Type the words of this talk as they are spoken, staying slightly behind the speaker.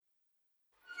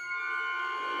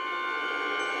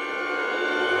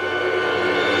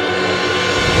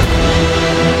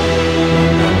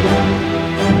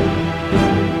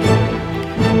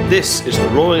This is the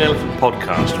Roaring Elephant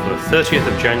Podcast for the 30th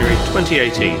of January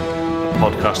 2018, a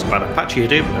podcast about Apache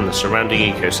Hadoop and the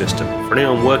surrounding ecosystem for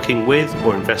anyone working with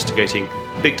or investigating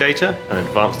big data and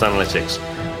advanced analytics.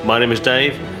 My name is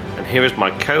Dave, and here is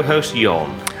my co-host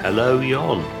Jon. Hello,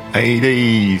 Jon. Hey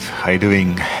Dave, how you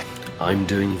doing? I'm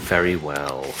doing very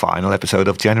well. Final episode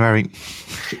of January.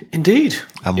 Indeed.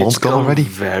 A month gone already.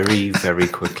 Very, very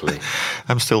quickly.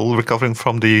 I'm still recovering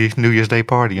from the New Year's Day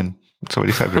party, and it's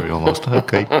already February almost.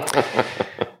 Okay.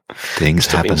 Things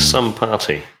happen. Some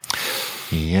party.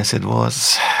 Yes, it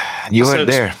was. You weren't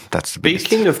there. That's the biggest.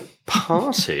 Speaking of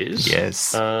parties.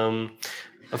 Yes. Of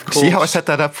course. See how I set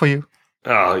that up for you?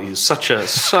 Oh, you're such a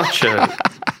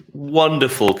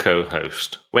wonderful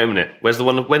co-host. Wait a minute. When's the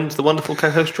wonderful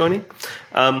co-host joining?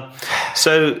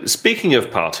 So speaking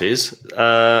of parties,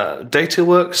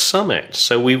 DataWorks Summit.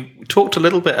 So we talked a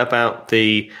little bit about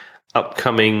the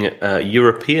upcoming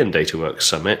European DataWorks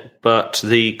Summit, but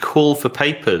the call for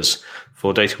papers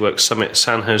for DataWorks Summit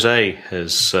San Jose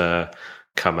has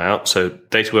come out. So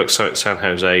DataWorks Summit San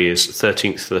Jose is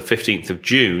 13th to the 15th of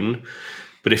June.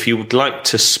 But if you would like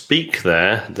to speak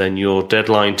there, then your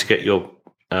deadline to get your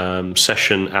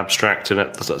session abstract and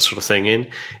that sort of thing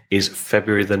in is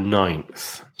February the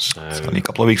 9th. So It's only a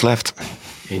couple of weeks left.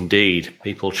 Indeed.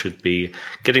 People should be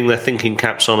getting their thinking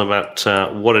caps on about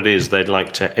what it is they'd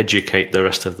like to educate the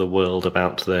rest of the world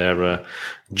about their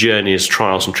journeys,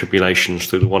 trials and tribulations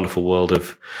through the wonderful world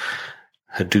of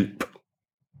Hadoop.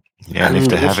 Yeah, and if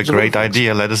they have a great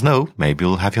idea, let us know. Maybe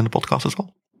we'll have you on the podcast as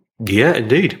well. Yeah,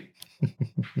 indeed.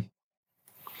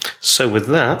 So with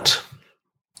that,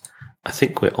 I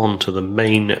think we're on to the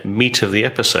main meat of the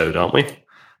episode, aren't we?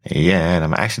 Yeah, and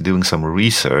I'm actually doing some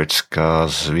research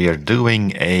because we are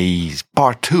doing a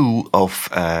part 2 of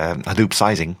Hadoop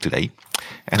sizing today.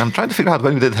 And I'm trying to figure out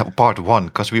when we did have part 1,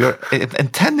 because we were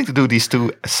intending to do these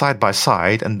two side by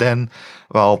side, and then,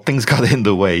 well, things got in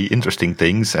the way, interesting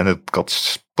things, and it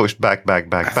got pushed back. I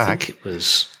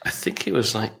think it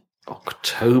was like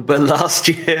October last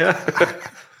year.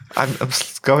 I'm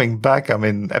going back. I'm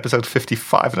in episode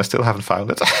 55 and I still haven't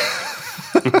found it.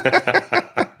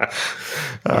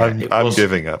 I'm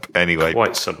giving up anyway.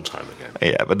 Quite some time ago.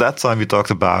 Yeah, but that time we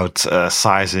talked about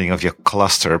sizing of your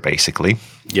cluster, basically.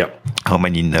 Yep. How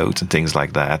many nodes and things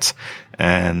like that.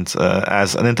 And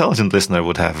as an intelligent listener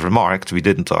would have remarked, we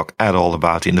didn't talk at all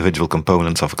about the individual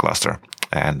components of a cluster.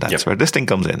 And that's where this thing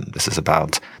comes in. This is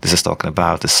talking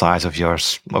about the size of your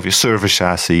server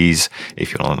chassis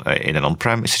if you're in an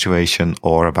on-prem situation,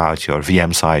 or about your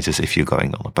VM sizes if you're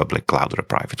going on a public cloud or a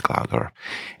private cloud or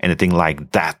anything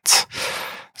like that.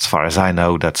 As far as I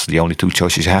know, that's the only two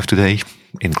choices you have today,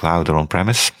 in cloud or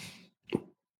on-premise.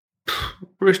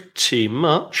 Pretty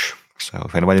much. So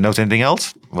if anybody knows anything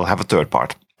else, we'll have a third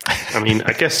part. I mean,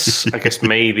 I guess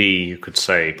maybe you could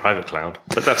say private cloud,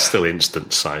 but that's still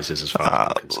instance sizes as far as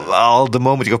I'm concerned. Well, the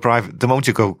moment you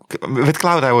go with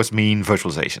cloud, I always mean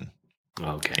virtualization.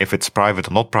 Okay. If it's private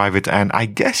or not private, and I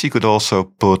guess you could also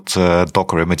put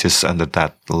Docker images under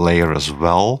that layer as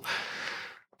well.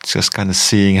 Just kind of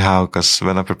seeing how, because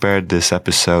when I prepared this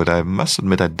episode, I must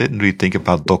admit I didn't really think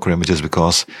about Docker images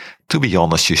because, to be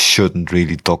honest, you shouldn't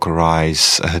really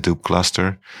Dockerize a Hadoop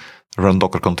cluster. Run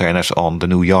Docker containers on the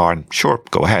new yarn. Sure,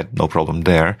 go ahead, no problem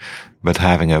there. But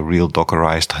having a real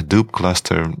Dockerized Hadoop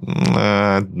cluster,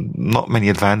 not many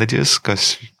advantages,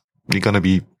 because you're going to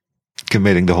be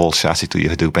committing the whole chassis to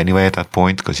your Hadoop anyway at that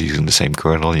point, because you're using the same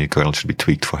kernel, and your kernel should be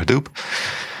tweaked for Hadoop.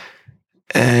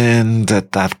 And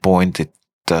at that point, it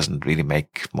doesn't really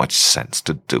make much sense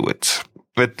to do it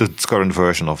with the current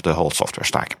version of the whole software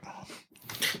stack.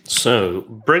 So,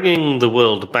 bringing the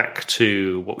world back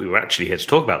to what we were actually here to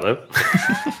talk about, though.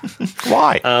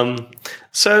 Why?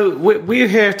 So, we're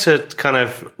here to kind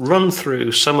of run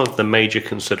through some of the major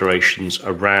considerations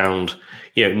around,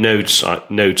 node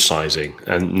sizing.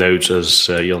 And nodes, as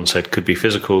Jon said, could be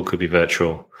physical, could be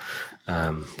virtual,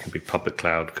 could be public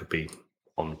cloud, could be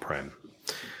on-prem.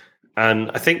 And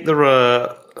I think there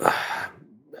are...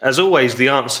 As always, the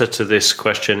answer to this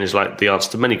question is like the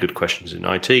answer to many good questions in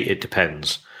IT. It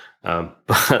depends. But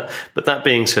that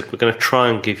being said, we're going to try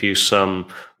and give you some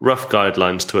rough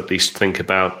guidelines to at least think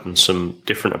about and some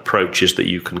different approaches that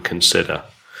you can consider.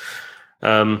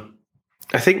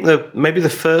 I think maybe the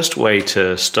first way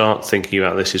to start thinking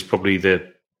about this is probably the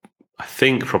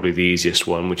easiest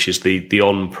one, which is the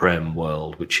on-prem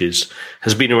world, which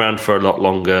has been around for a lot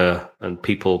longer and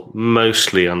people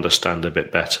mostly understand a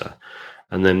bit better.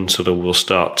 And then sort of we'll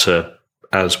start to,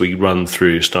 as we run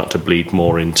through, start to bleed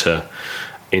more into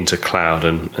cloud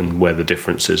and where the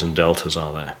differences and deltas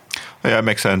are there. Yeah, it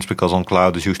makes sense because on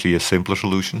cloud is usually a simpler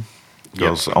solution.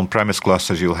 Because on-premise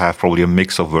clusters, you'll have probably a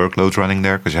mix of workloads running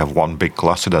there, because you have one big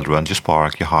cluster that runs your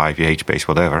Spark, your Hive, your HBase,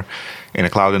 whatever. In a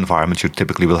cloud environment, you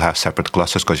typically will have separate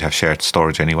clusters because you have shared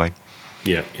storage anyway.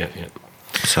 Yeah.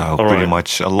 So pretty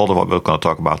much a lot of what we're going to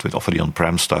talk about with the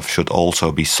on-prem stuff should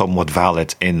also be somewhat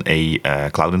valid in a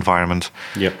cloud environment.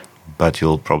 Yep. But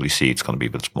you'll probably see it's going to be a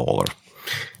bit smaller.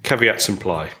 Caveats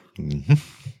imply.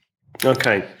 Mm-hmm.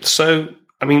 Okay, so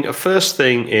I mean, the first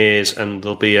thing is, and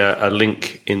there'll be a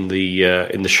link in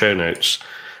the show notes.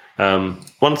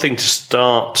 One thing to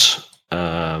start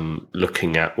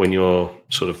looking at when you're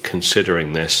sort of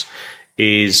considering this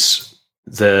is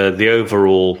the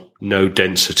overall node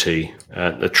density,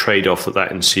 the trade-off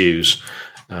that ensues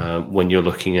when you're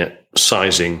looking at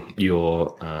sizing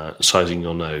your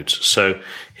nodes. So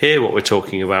here, what we're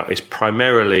talking about is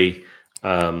primarily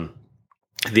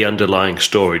the underlying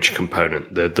storage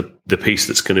component, the piece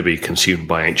that's going to be consumed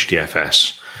by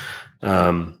HDFS.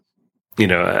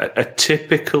 A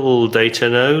typical data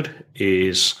node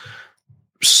is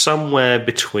somewhere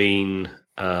between,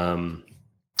 on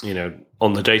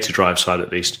the data drive side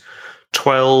at least,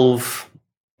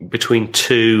 between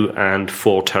 2 and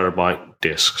 4 terabyte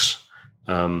disks.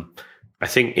 I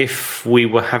think if we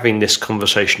were having this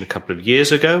conversation a couple of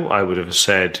years ago, I would have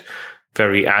said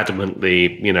very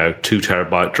adamantly, 2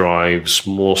 terabyte drives,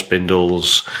 more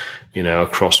spindles,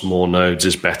 across more nodes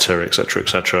is better, et cetera, et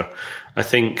cetera. I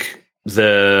think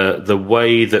the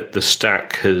way that the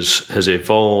stack has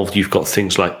evolved, you've got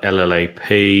things like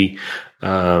LLAP,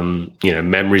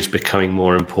 memory's becoming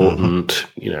more important.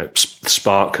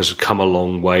 Spark has come a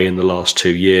long way in the last 2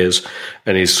 years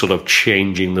and is sort of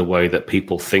changing the way that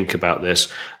people think about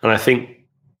this. And I think,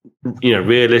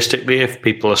 realistically, if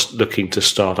people are looking to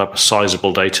start up a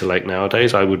sizable data lake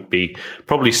nowadays, I would be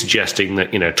probably suggesting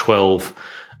that, 12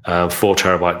 4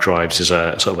 terabyte drives is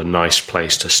a sort of a nice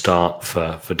place to start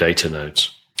for data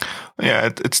nodes. Yeah,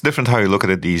 it's different how you look at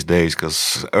it these days,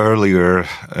 because earlier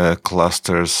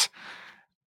clusters,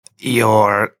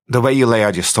 the way you lay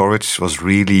out your storage was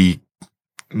really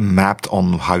mapped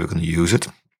on how you're going to use it.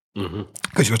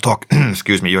 Because you're talking,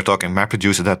 you're talking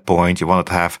MapReduce at that point. You wanted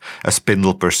to have a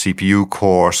spindle per CPU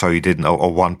core, so you didn't,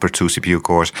 or 1 per 2 CPU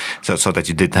cores, so that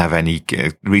you didn't have any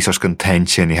resource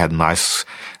contention. You had a nice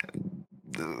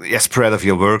spread of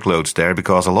your workloads there,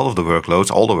 because all the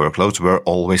workloads were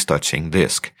always touching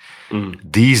disk.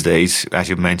 These days, as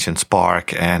you mentioned,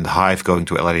 Spark and Hive going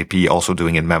to LLAP, also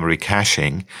doing in-memory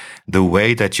caching, the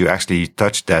way that you actually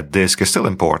touch that disk is still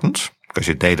important, because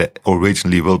your data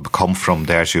originally will come from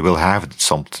there, so you will have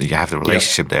something, you have the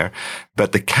relationship there.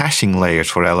 But the caching layers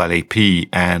for LLAP,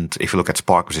 and if you look at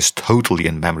Spark, which is totally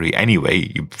in memory anyway,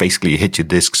 you basically hit your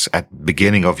disks at the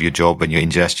beginning of your job when you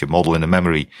ingest your model in the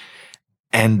memory.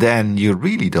 And then you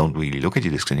really don't look at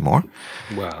your disks anymore.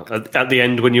 Well, at the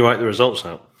end when you write the results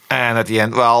out. And at the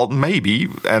end, well, maybe.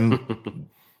 And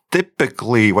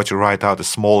typically what you write out is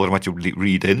smaller than what you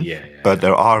read in. But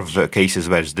there are cases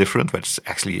where it's different, where it's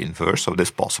actually inverse, so it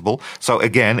is possible. So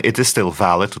again, it is still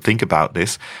valid to think about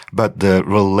this. But the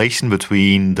relation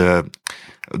between the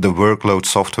workload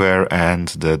software and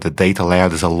the data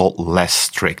layout is a lot less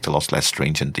strict, a lot less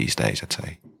stringent these days, I'd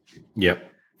say. Yep.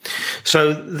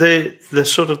 So the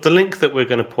sort of the link that we're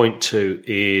going to point to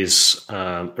is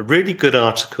a really good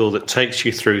article that takes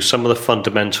you through some of the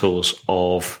fundamentals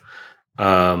of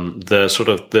the sort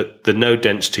of the node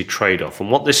density trade-off.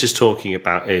 And what this is talking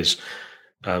about is,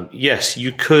 yes,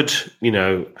 you could,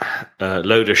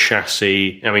 load a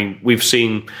chassis. I mean, we've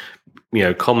seen,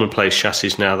 commonplace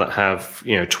chassis now that have,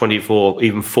 24,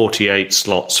 even 48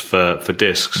 slots for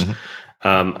disks.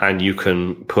 And you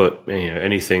can put,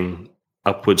 anything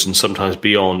upwards and sometimes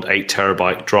beyond 8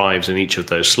 terabyte drives in each of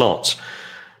those slots.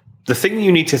 The thing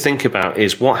you need to think about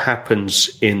is what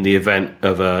happens in the event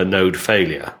of a node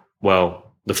failure.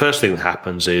 Well, the first thing that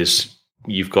happens is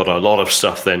you've got a lot of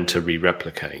stuff then to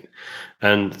re-replicate.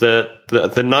 And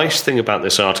the nice thing about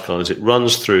this article is it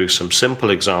runs through some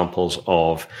simple examples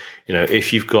of,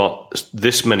 if you've got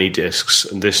this many disks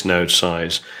and this node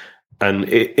size, and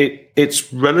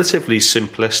it's relatively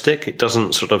simplistic. It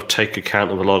doesn't sort of take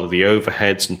account of a lot of the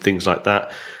overheads and things like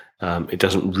that. It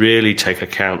doesn't really take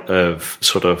account of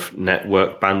sort of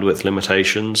network bandwidth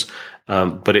limitations.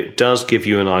 But it does give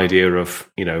you an idea of,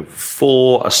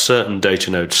 for a certain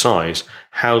data node size,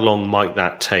 how long might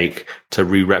that take to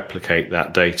re-replicate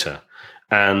that data?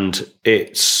 And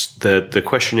it's the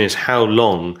question is, how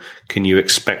long can you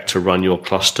expect to run your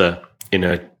cluster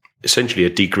in essentially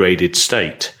a degraded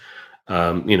state?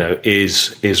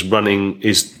 Is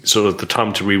sort of the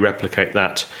time to re-replicate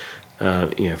that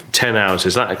 10 hours,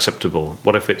 is that acceptable?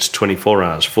 What if it's 24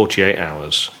 hours, 48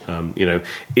 hours?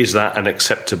 Is that an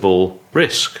acceptable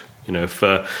risk?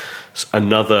 For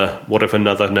what if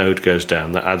another node goes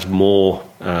down? That adds more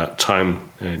time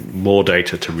and more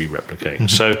data to re-replicate. Mm-hmm.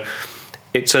 So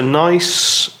it's a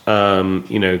nice,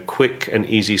 quick and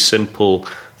easy, simple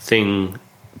thing,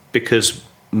 because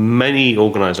many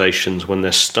organizations, when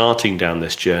they're starting down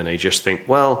this journey, just think,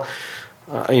 well,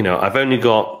 I've only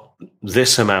got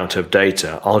this amount of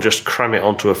data. I'll just cram it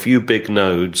onto a few big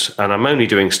nodes, and I'm only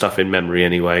doing stuff in memory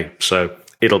anyway, so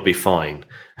it'll be fine.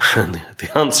 And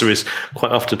the answer is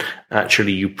quite often,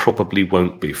 actually, you probably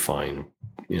won't be fine.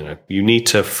 You need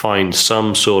to find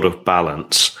some sort of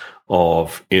balance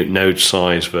of node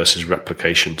size versus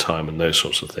replication time and those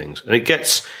sorts of things. And it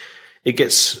gets,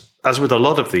 as with a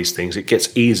lot of these things, it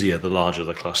gets easier the larger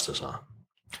the clusters are.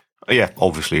 Yeah,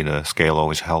 obviously the scale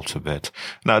always helps a bit.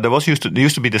 Now, there used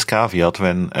to be this caveat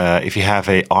when if you have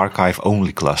a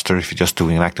archive-only cluster, if you're just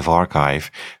doing an active archive,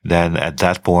 then at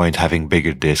that point having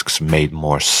bigger disks made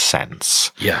more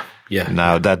sense. Yeah.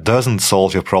 Now, that doesn't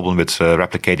solve your problem with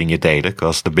replicating your data,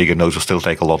 because the bigger nodes will still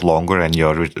take a lot longer, and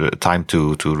your time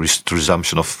to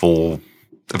resumption of full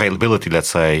availability, let's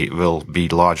say, will be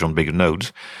larger on bigger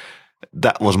nodes.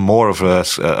 That was more of a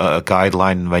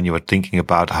guideline when you were thinking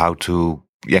about how to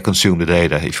consume the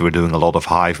data. If you were doing a lot of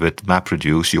Hive with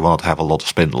MapReduce, you want to have a lot of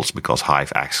spindles, because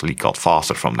Hive actually got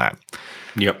faster from that.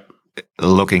 Yep.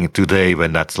 Looking today,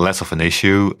 when that's less of an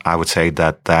issue, I would say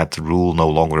that rule no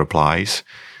longer applies.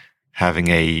 Having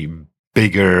a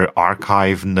bigger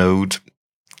archive node,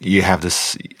 you have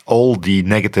all the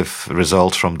negative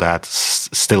results from that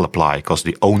still apply, because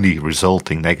the only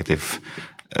resulting negative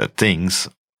things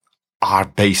are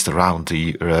based around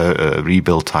the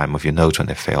rebuild time of your nodes when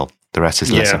they fail. The rest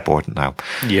is less important now.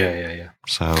 Yeah.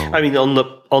 So, I mean, on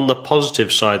the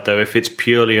positive side, though, if it's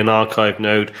purely an archive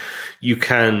node, you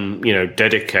can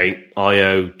dedicate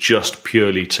I/O just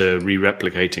purely to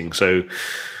re-replicating. So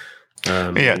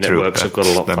networks have got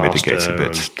a lot faster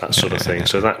and that sort of thing. Yeah.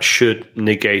 So that should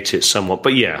negate it somewhat.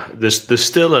 But there's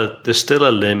still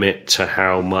a limit to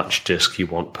how much disk you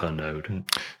want per node.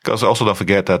 Because also don't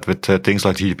forget that with things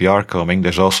like GDPR coming,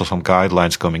 there's also some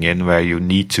guidelines coming in where you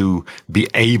need to be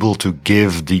able to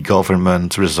give the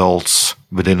government results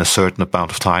within a certain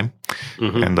amount of time.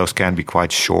 Mm-hmm. And those can be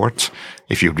quite short.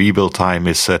 If your rebuild time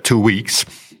is 2 weeks,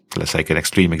 let's take an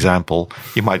extreme example,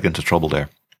 you might get into trouble there.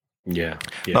 Yeah.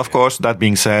 Now, of course, that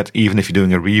being said, even if you're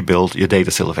doing a rebuild, your data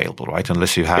is still available, right?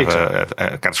 Unless you have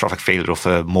a catastrophic failure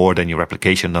of more than your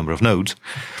replication number of nodes,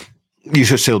 you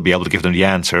should still be able to give them the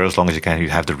answer, as long as you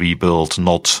have the rebuild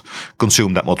not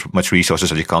consume that much resources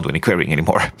that you can't do any querying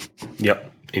anymore.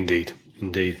 Yep, indeed.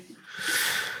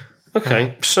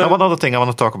 Okay, so now one other thing I want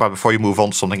to talk about before you move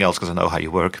on to something else, because I know how you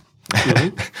work.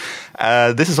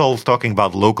 Mm-hmm. This is all talking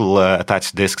about local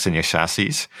attached disks in your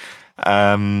chassis.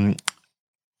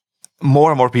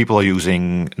 More and more people are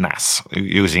using NAS,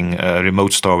 using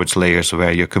remote storage layers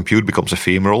where your compute becomes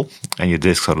ephemeral and your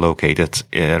disks are located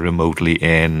remotely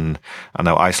in. I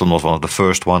know Iceland was one of the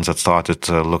first ones that started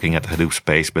looking at Hadoop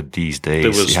space, but these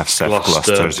days you have Ceph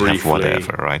clusters, you have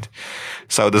whatever, right?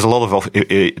 So there's a lot of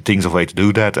things of way to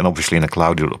do that, and obviously in the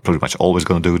cloud you're pretty much always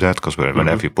going to do that, because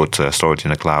whenever you put storage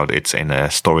in the cloud, it's in a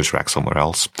storage rack somewhere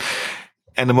else.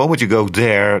 And the moment you go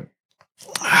there,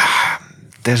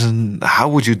 how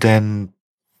would you then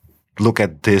look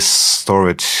at this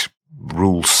storage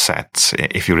rule set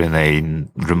if you're in a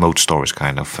remote storage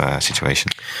kind of situation?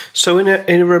 So in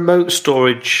a remote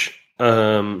storage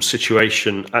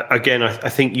situation, again, I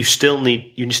think you still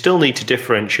need to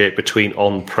differentiate between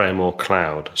on-prem or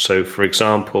cloud. So, for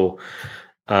example,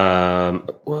 So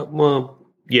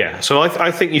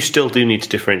I think you still do need to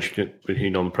differentiate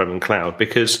between on-prem and cloud,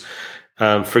 because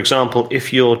for example,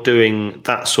 if you're doing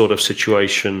that sort of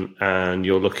situation and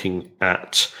you're looking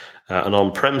at an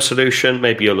on-prem solution,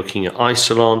 maybe you're looking at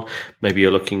Isilon, maybe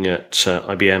you're looking at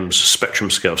IBM's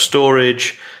Spectrum Scale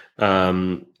Storage,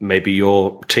 maybe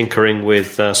you're tinkering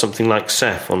with something like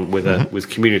Ceph with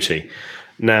Community.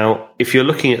 Now, if you're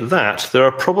looking at that, there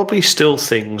are probably still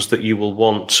things that you will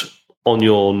want on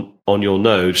your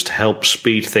nodes to help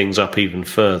speed things up even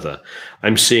further.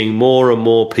 I'm seeing more and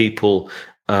more people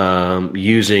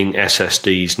using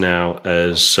SSDs now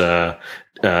as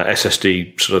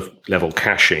SSD sort of level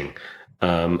caching,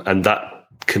 and that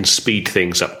can speed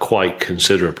things up quite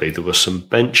considerably. There were some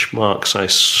benchmarks I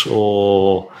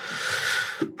saw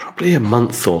probably a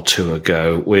month or two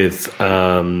ago with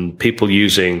people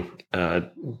using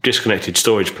disconnected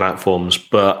storage platforms,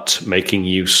 but making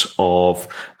use of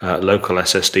local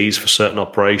SSDs for certain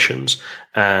operations.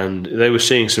 and they were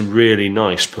seeing some really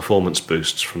nice performance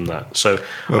boosts from that. So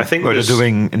I think were they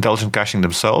doing intelligent caching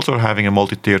themselves or having a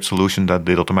multi-tiered solution that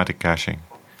did automatic caching?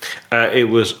 It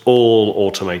was all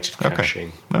automated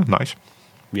caching. Okay. Oh, nice.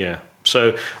 Yeah.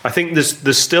 So I think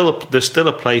there's still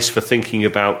a place for thinking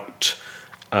about.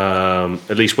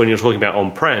 At least when you're talking about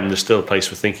on-prem, there's still a place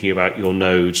for thinking about your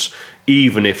nodes,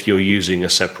 even if you're using a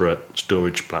separate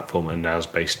storage platform, a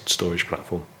NAS-based storage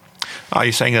platform. Are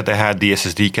you saying that they had the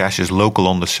SSD caches local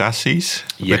on the chassis?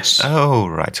 Yes.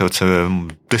 Right. So it's a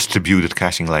distributed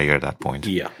caching layer at that point.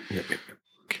 Yeah. Yep.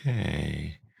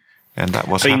 Okay. And that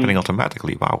was happening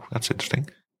automatically. Wow, that's interesting.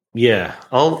 Yeah,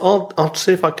 I'll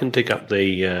see if I can dig up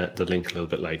the link a little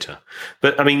bit later.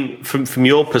 But I mean, from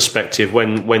your perspective,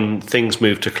 when things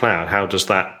move to cloud, how do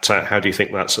you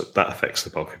think that affects the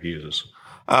bulk of users?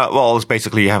 Well, it's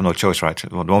basically you have no choice, right?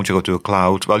 The moment you go to a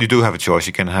cloud, well, you do have a choice.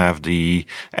 You can have the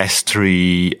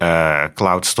S3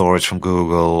 cloud storage from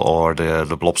Google or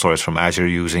the blob storage from Azure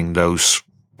using those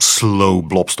slow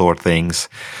blob store things.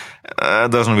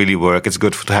 It doesn't really work. It's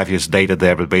good to have your data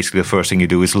there, but basically the first thing you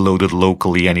do is load it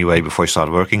locally anyway before you start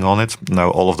working on it. Now,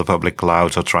 all of the public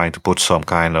clouds are trying to put some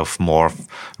kind of more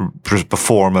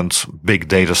performant big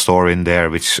data store in there,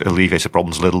 which alleviates the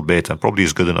problems a little bit and probably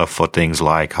is good enough for things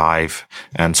like Hive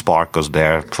and Spark, because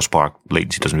for Spark,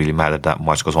 latency doesn't really matter that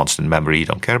much because once it's in memory, you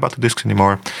don't care about the disks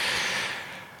anymore.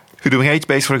 If you're doing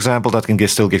HBase, for example, that can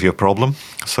still give you a problem.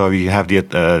 So you have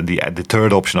the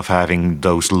third option of having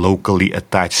those locally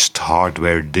attached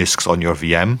hardware disks on your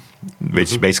VM,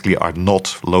 which basically are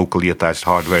not locally attached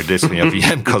hardware disks on your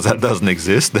VM because that doesn't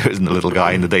exist. There isn't a little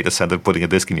guy in the data center putting a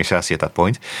disk in your chassis at that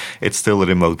point. It's still a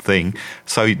remote thing.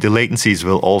 So the latencies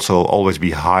will also always be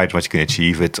higher than what you can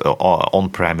achieve with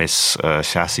on-premise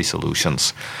chassis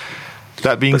solutions.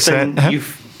 That being said,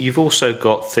 You've also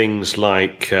got things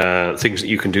like things that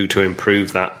you can do to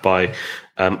improve that by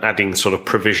adding sort of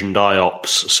provisioned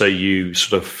IOPS. So you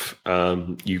sort of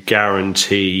you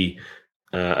guarantee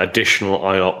additional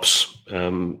IOPS,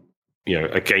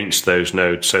 against those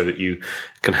nodes, so that you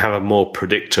can have a more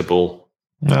predictable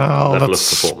level of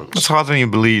performance. That's harder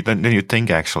than you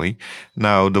think, actually.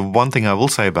 Now, the one thing I will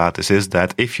say about this is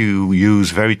that if you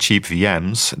use very cheap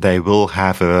VMs, they will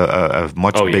have a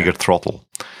much bigger throttle.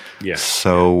 Yeah.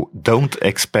 So don't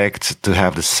expect to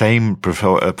have the same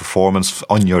performance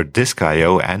on your disk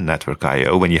I/O and network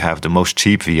I/O when you have the most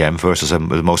cheap VM versus the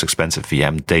most expensive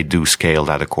VM. They do scale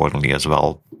that accordingly as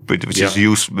well, which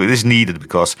is needed,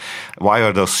 because why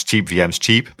are those cheap VMs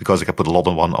cheap? Because they can put a lot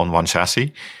on one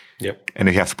chassis. Yep. And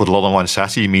if you have to put a lot on one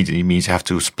chassis, it means you have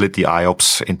to split the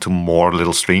IOPS into more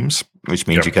little streams, which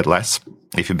means you get less.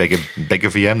 If you make a bigger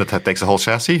VM that takes the whole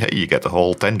chassis, you get the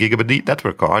whole 10 gigabit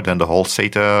network card and the whole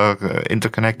SATA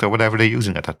interconnect or whatever they're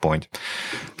using at that point.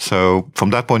 So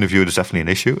from that point of view, it's definitely an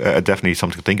issue, definitely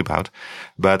something to think about.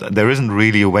 But there isn't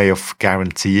really a way of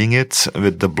guaranteeing it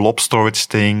with the blob storage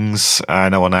things. I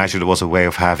know on Azure there was a way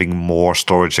of having more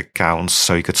storage accounts,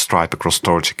 so you could stripe across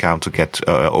storage account to get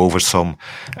over some,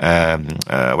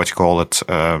 I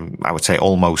would say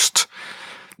almost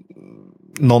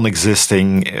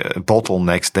non-existing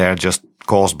bottlenecks there, just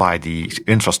caused by the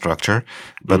infrastructure.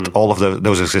 But all of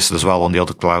those existed as well on the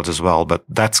other clouds as well. But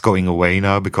that's going away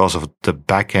now because of the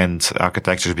back-end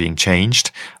architectures being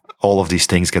changed. All of these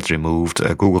things get removed.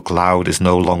 Google Cloud is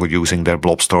no longer using their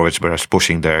blob storage, whereas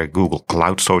pushing their Google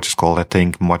Cloud Storage is called, I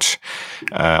think, much.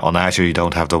 On Azure, you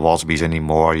don't have the WASBs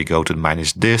anymore. You go to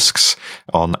managed disks.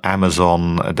 On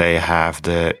Amazon, they have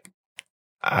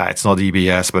it's not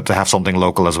EBS, but they have something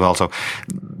local as well. So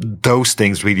those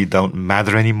things really don't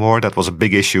matter anymore. That was a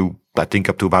big issue, I think,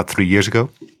 up to about 3 years ago.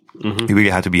 Mm-hmm. You really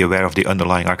had to be aware of the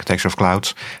underlying architecture of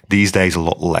clouds. These days, a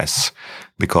lot less,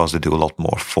 because they do a lot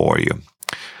more for you.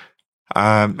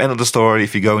 End of the story,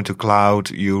 if you go into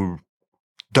cloud, you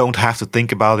don't have to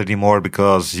think about it anymore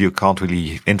because you can't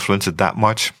really influence it that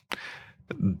much.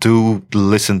 Do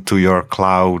listen to your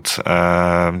cloud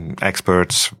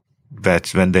experts,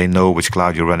 that when they know which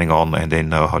cloud you're running on and they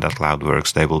know how that cloud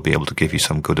works, they will be able to give you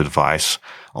some good advice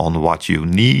on what you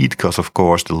need. Because, of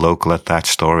course, the local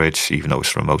attached storage, even though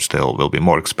it's remote still, will be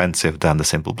more expensive than the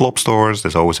simple blob stores.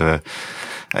 There's always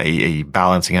a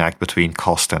balancing act between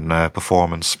cost and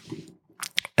performance.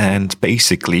 And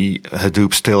basically,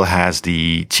 Hadoop still has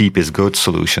the cheap is good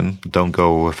solution. Don't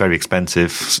go very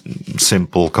expensive.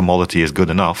 Simple commodity is good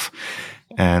enough.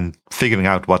 And figuring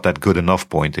out what that good enough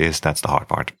point is, that's the hard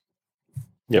part.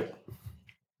 Yep.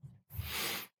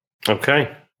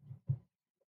 Okay.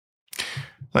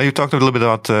 Now, you talked a little bit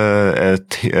about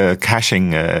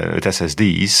caching with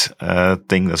SSDs.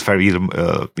 Thing that's very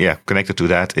connected to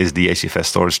that is the HDFS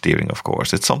storage tiering, of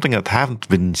course. It's something that haven't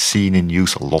been seen in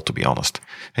use a lot, to be honest.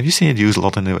 Have you seen it used a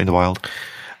lot in the wild?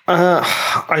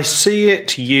 I see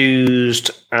it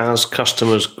used as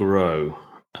customers grow.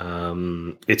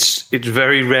 It's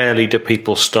very rarely do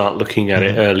people start looking at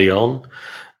it early on.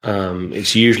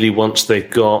 It's usually once they've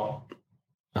got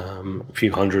a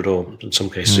few hundred, or in some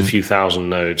cases a few thousand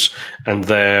nodes, and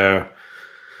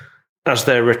as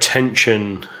their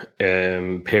retention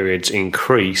periods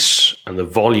increase and the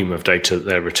volume of data that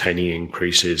they're retaining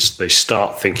increases, they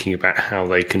start thinking about how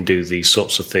they can do these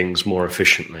sorts of things more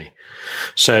efficiently.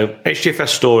 So HDFS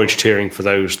storage tiering, for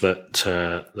those that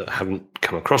haven't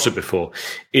come across it before,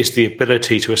 is the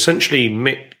ability to essentially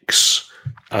mix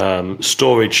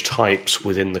storage types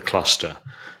within the cluster.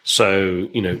 So,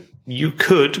 you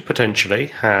could potentially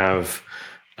have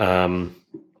a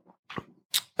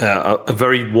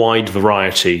very wide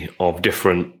variety of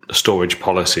different storage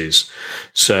policies.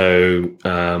 So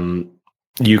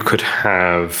you could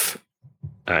have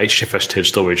HDFS tiered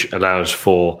storage allows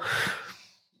for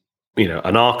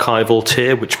an archival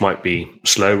tier, which might be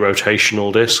slow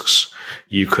rotational disks.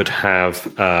 You could have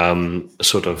fast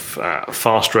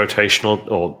rotational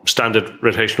or standard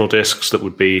rotational disks that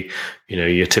would be,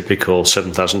 your typical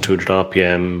 7,200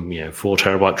 RPM, 4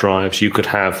 terabyte drives. You could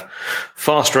have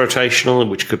fast rotational,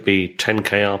 which could be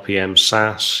 10K RPM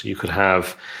SAS. You could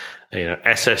have,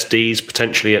 SSDs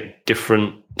potentially at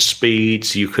different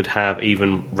speeds. You could have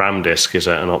even RAM disk is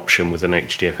an option with an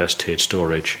HDFS tiered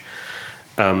storage.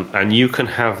 And you can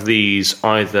have these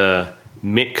either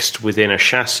mixed within a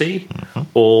chassis,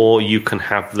 or you can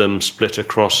have them split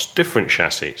across different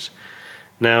chassis.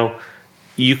 Now,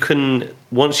 you can,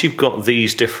 once you've got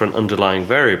these different underlying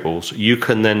variables, you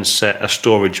can then set a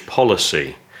storage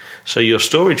policy. So your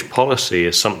storage policy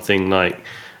is something like,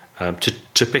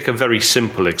 to pick a very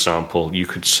simple example, you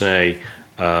could say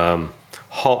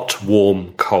hot,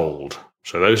 warm, cold.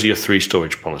 So those are your three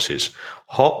storage policies.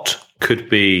 Hot could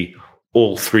be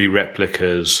all three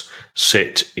replicas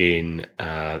sit in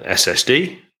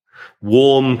SSD.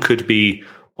 Warm could be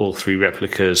all three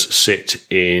replicas sit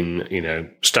in,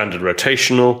 standard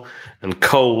rotational, and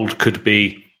cold could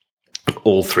be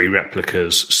all three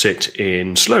replicas sit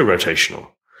in slow rotational.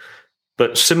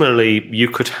 But similarly, you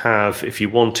could have, if you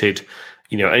wanted,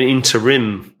 an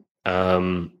interim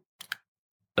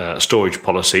storage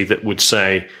policy that would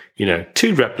say,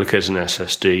 2 replicas in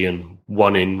SSD and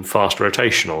 1 in fast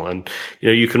rotational. And,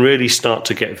 you can really start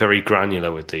to get very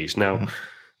granular with these. Now,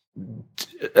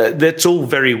 that's all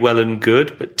very well and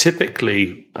good, but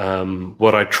typically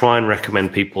what I try and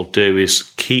recommend people do is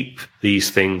keep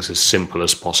these things as simple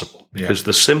as possible, because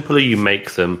the simpler you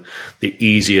make them, the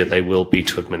easier they will be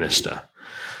to administer.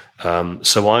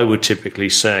 So I would typically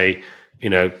say,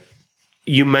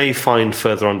 you may find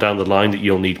further on down the line that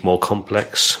you'll need more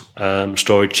complex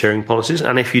storage tiering policies,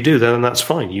 and if you do, then that's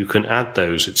fine. You can add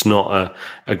those. It's not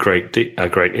a great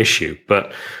issue.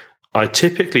 But I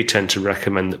typically tend to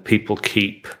recommend that people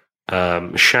keep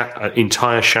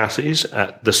entire chassis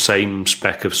at the same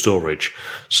spec of storage.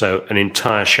 So an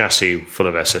entire chassis full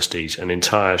of SSDs, an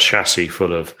entire chassis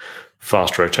full of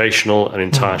fast rotational, an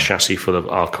entire chassis full of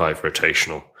archive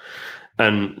rotational.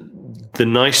 And the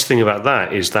nice thing about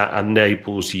that is that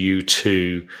enables you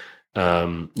to,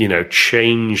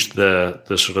 change the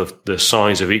sort of the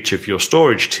size of each of your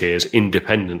storage tiers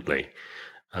independently.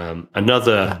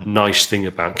 Another nice thing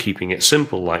about keeping it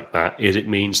simple like that is it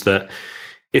means that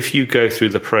if you go through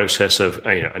the process of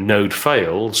a node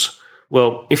fails,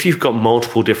 well, if you've got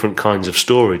multiple different kinds of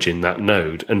storage in that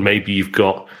node, and maybe you've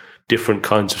got different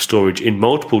kinds of storage in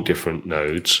multiple different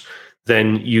nodes,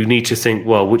 then you need to think,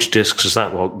 well, which disks has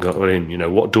that got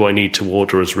in? What do I need to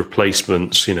order as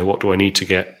replacements? What do I need to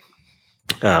get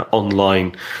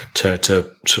online to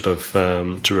sort of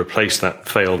to replace that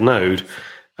failed node?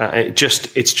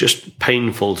 It's just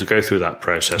painful to go through that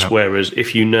process. Yep. Whereas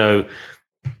if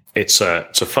it's a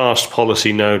fast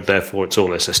policy node, therefore it's all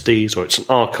SSDs, or it's an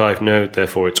archive node,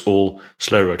 therefore it's all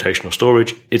slow rotational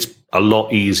storage, it's a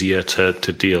lot easier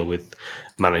to deal with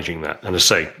managing that. And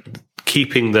as I say,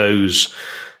 keeping those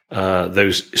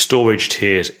storage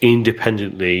tiers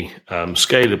independently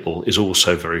scalable is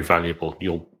also very valuable.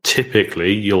 You'll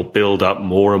build up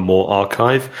more and more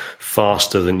archive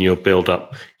faster than you'll build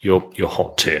up your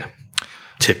hot tier.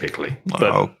 typically. But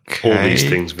all these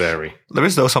things vary. There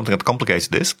is, though, something that complicates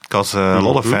this, because a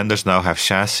lot of vendors now have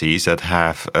chassis that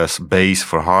have a base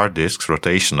for hard disks,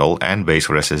 rotational, and base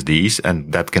for SSDs,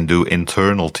 and that can do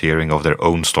internal tiering of their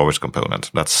own storage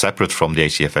component. That's separate from the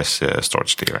HDFS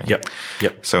storage tiering.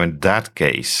 Yep. So in that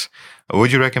case,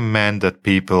 would you recommend that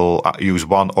people use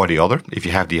one or the other? If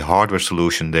you have the hardware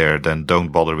solution there, then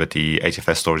don't bother with the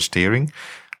HFS storage tiering,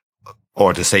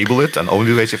 or disable it and only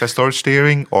do HFS storage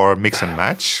tiering, or mix and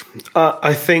match?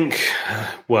 I think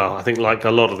like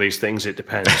a lot of these things, it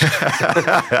depends. So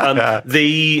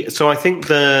I think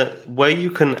the way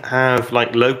you can have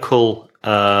like local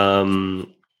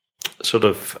sort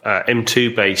of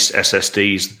M2 based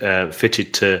SSDs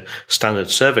fitted to standard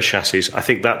server chassis, I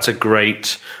think that's a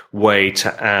great way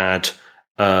to add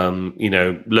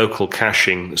local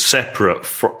caching separate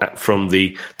from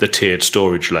the tiered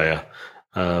storage layer.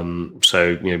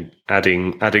 So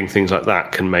adding things like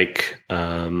that can make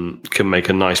a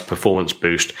nice performance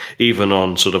boost even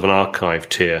on sort of an archive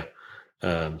tier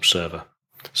server.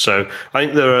 So I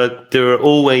think there are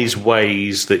always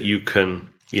ways that you can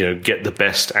get the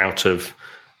best out of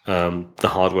the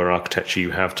hardware architecture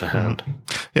you have to hand.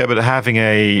 Yeah, but having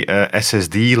a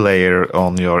SSD layer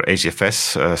on your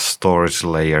HFS storage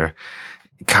layer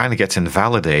kind of gets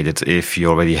invalidated if you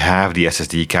already have the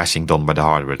SSD caching done by the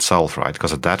hardware itself, right?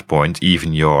 Because at that point,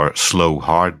 even your slow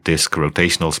hard disk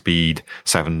rotational speed,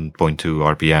 7.2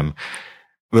 RPM,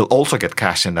 will also get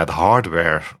cached in that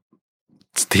hardware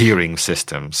steering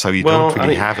system. So you don't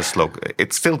really have a slow.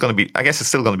 It's still going to be, I guess it's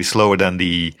still going to be slower than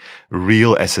the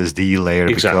real SSD layer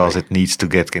because it needs to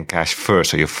get cached first.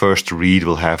 So your first read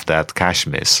will have that cache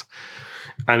miss.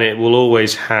 And it will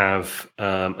always have.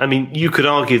 You could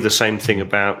argue the same thing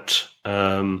about,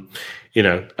 OS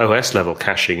level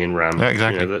caching in RAM. Yeah,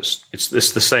 exactly. It's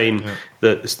the same.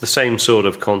 It's the same sort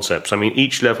of concepts. I mean,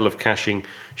 each level of caching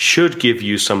should give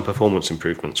you some performance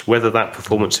improvements. Whether that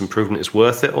performance improvement is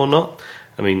worth it or not,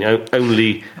 I mean,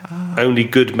 only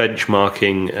good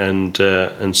benchmarking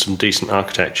and some decent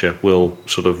architecture will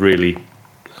sort of really.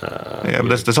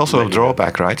 But there's also a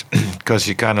drawback, right? Because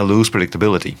you kind of lose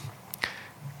predictability.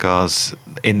 Because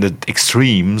in the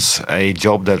extremes, a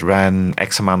job that ran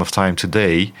X amount of time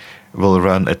today will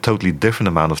run a totally different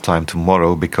amount of time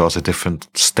tomorrow because a different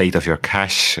state of your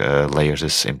cache layers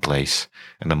is in place.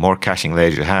 And the more caching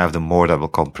layers you have, the more that will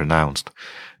come pronounced.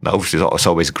 Now, obviously, it's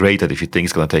always great that if you think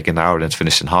it's going to take an hour, then it's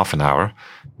finished in half an hour.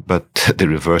 But the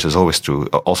reverse is always true,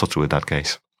 also true in that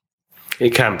case.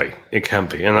 It can be.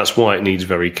 And that's why it needs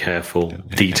very careful,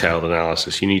 detailed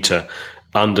analysis. You need to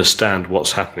understand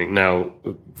what's happening. Now,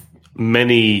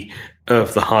 many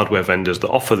of the hardware vendors that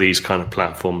offer these kind of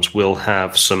platforms will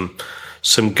have some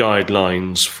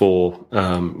guidelines for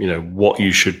what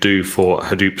you should do for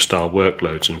Hadoop style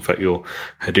workloads. In fact, your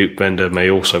Hadoop vendor may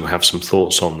also have some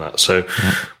thoughts on that. So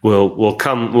we'll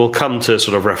come to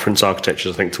sort of reference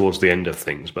architectures, I think, towards the end of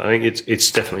things. But I think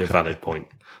it's definitely a valid point.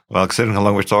 Well, considering how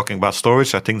long we're talking about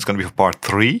storage, I think it's going to be for part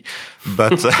 3.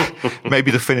 But maybe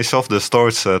to finish off the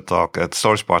storage talk, the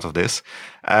storage part of this.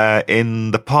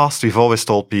 In the past, we've always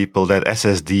told people that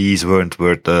SSDs weren't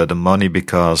worth the money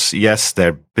because, yes, they're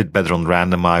a bit better on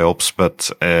random IOPS,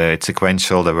 but it's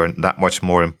sequential. They weren't that much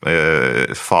more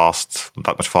that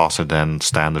much faster than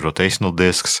standard rotational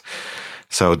disks.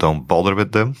 So don't bother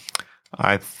with them.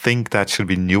 I think that should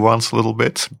be nuanced a little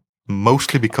bit,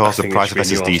 mostly because the price of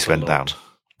SSDs went down.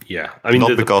 Yeah, I mean,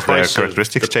 not because their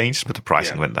characteristics changed, but the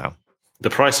pricing went down. The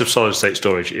price of solid state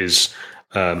storage is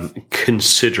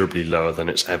considerably lower than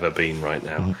it's ever been right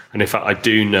now. Mm-hmm. And in fact, I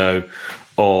do know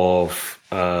of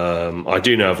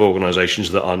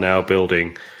organizations that are now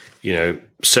building,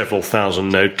 several thousand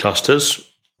node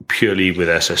clusters purely with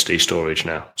SSD storage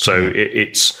now. So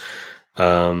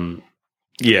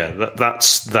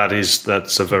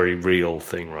that's a very real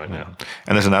thing right now.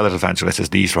 And there's another advantage of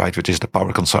SSDs, right, which is the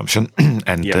power consumption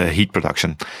and heat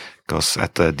production. Because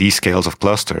at these scales of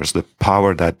clusters, the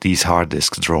power that these hard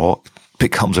disks draw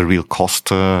becomes a real cost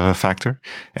factor.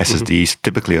 SSDs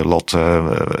typically a lot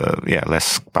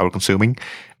less power consuming.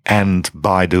 And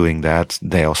by doing that,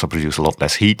 they also produce a lot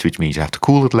less heat, which means you have to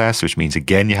cool it less, which means,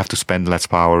 again, you have to spend less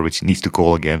power, which needs to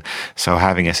cool again. So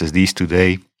having SSDs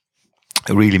today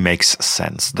really makes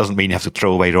sense. Doesn't mean you have to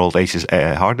throw away your old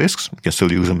hard disks. You can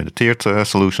still use them in the tiered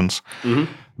solutions.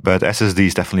 Mm-hmm. But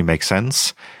SSDs definitely make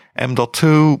sense.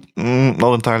 M.2,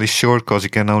 not entirely sure because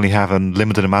you can only have a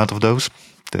limited amount of those.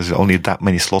 There's only that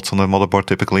many slots on the motherboard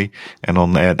typically. And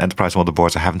on enterprise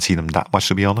motherboards, I haven't seen them that much,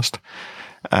 to be honest.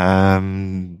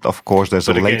 Of course, there's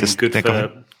latest...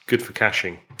 Good for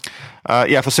caching.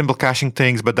 For simple caching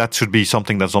things, but that should be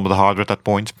something that's on with the hardware at that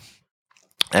point.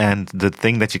 And the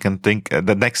thing that you can think,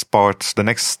 the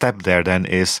next step there then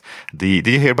is did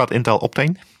you hear about Intel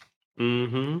Optane?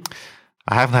 Mm-hmm.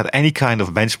 I haven't had any kind of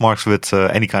benchmarks with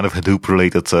any kind of Hadoop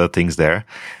related things there,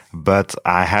 but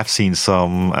I have seen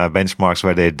some benchmarks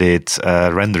where they did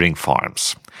rendering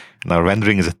farms. Now,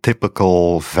 rendering is a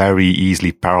typical, very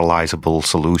easily parallelizable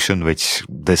solution, which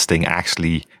this thing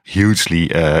actually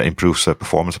hugely improves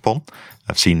performance upon.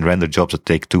 I've seen render jobs that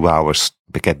take 2 hours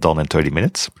but get done in 30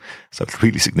 minutes. So it's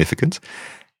really significant.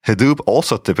 Hadoop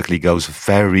also typically goes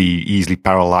very easily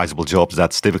parallelizable jobs.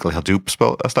 That's typically Hadoop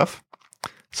stuff.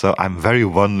 So I'm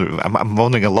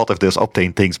wondering a lot if those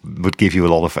Optane things would give you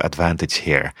a lot of advantage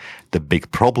here. The big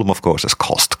problem, of course, is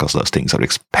cost, because those things are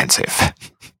expensive.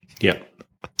 Yeah.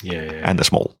 And they're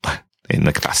small in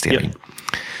the capacity. I mean.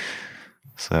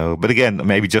 So, but again,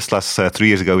 maybe just last 3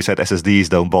 years ago, we said SSDs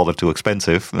don't bother too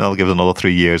expensive. I'll give it another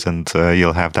 3 years and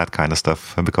you'll have that kind of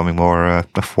stuff becoming more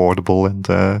affordable and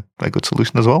a good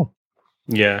solution as well.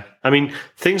 Yeah. I mean,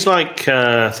 things like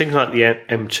the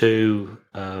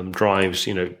M2 drives,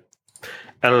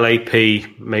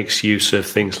 LLAP makes use of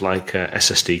things like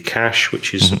SSD cache,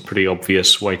 which is a pretty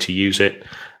obvious way to use it.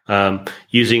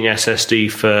 Using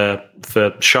SSD for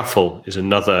shuffle is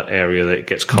another area that it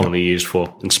gets commonly used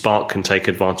for, and Spark can take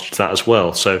advantage of that as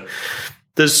well. So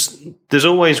there's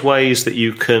always ways that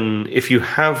you can, if you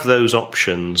have those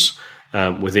options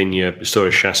within your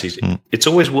storage chassis, it's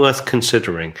always worth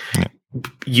considering. Yeah.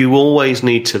 You always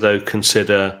need to, though,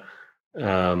 consider,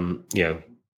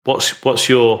 what's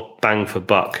your bang for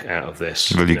buck out of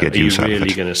this? Will you get use out of it? Are you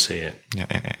really going to see it? Yeah.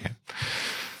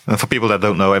 And for people that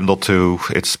don't know,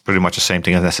 M.2, it's pretty much the same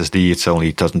thing as SSD.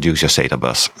 It doesn't use your SATA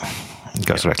bus. It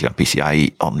goes directly on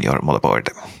PCIe on your motherboard.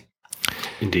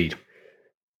 Indeed.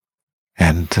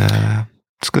 And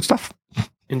it's good stuff.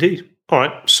 Indeed. All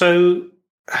right. So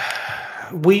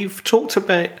we've talked a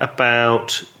bit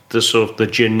about the sort of the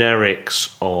generics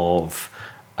of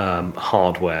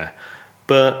hardware.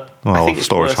 But I think it's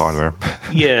storage hardware.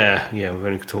 Yeah, we've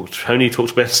only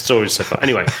talked about storage so far.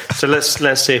 Anyway, so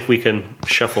let's see if we can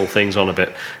shuffle things on a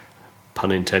bit,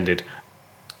 pun intended.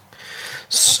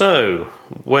 So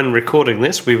when recording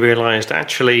this, we realised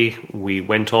actually we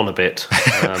went on a bit.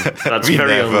 That's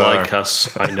very unlike us,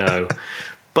 I know.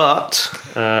 But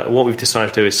what we've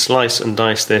decided to do is slice and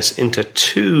dice this into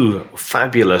 2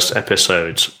 fabulous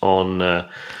episodes on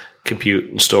compute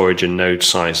and storage and node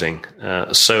sizing.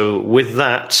 So with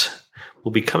that,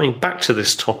 we'll be coming back to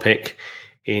this topic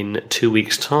in 2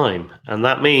 weeks' time. And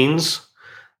that means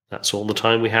that's all the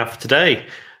time we have for today.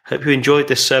 Hope you enjoyed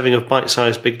this serving of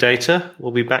bite-sized big data.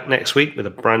 We'll be back next week with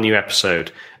a brand new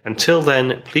episode. Until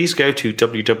then, please go to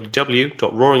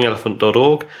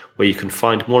www.roaringelephant.org, where you can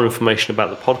find more information about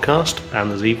the podcast,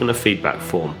 and there's even a feedback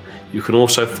form. You can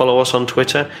also follow us on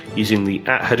Twitter using the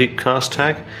 @HadoopCast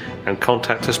tag, and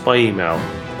contact us by email,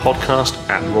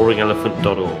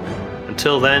 podcast@roaringelephant.org.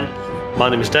 Until then, my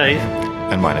name is Dave.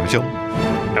 And my name is John.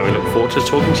 And we look forward to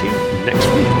talking to you next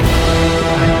week.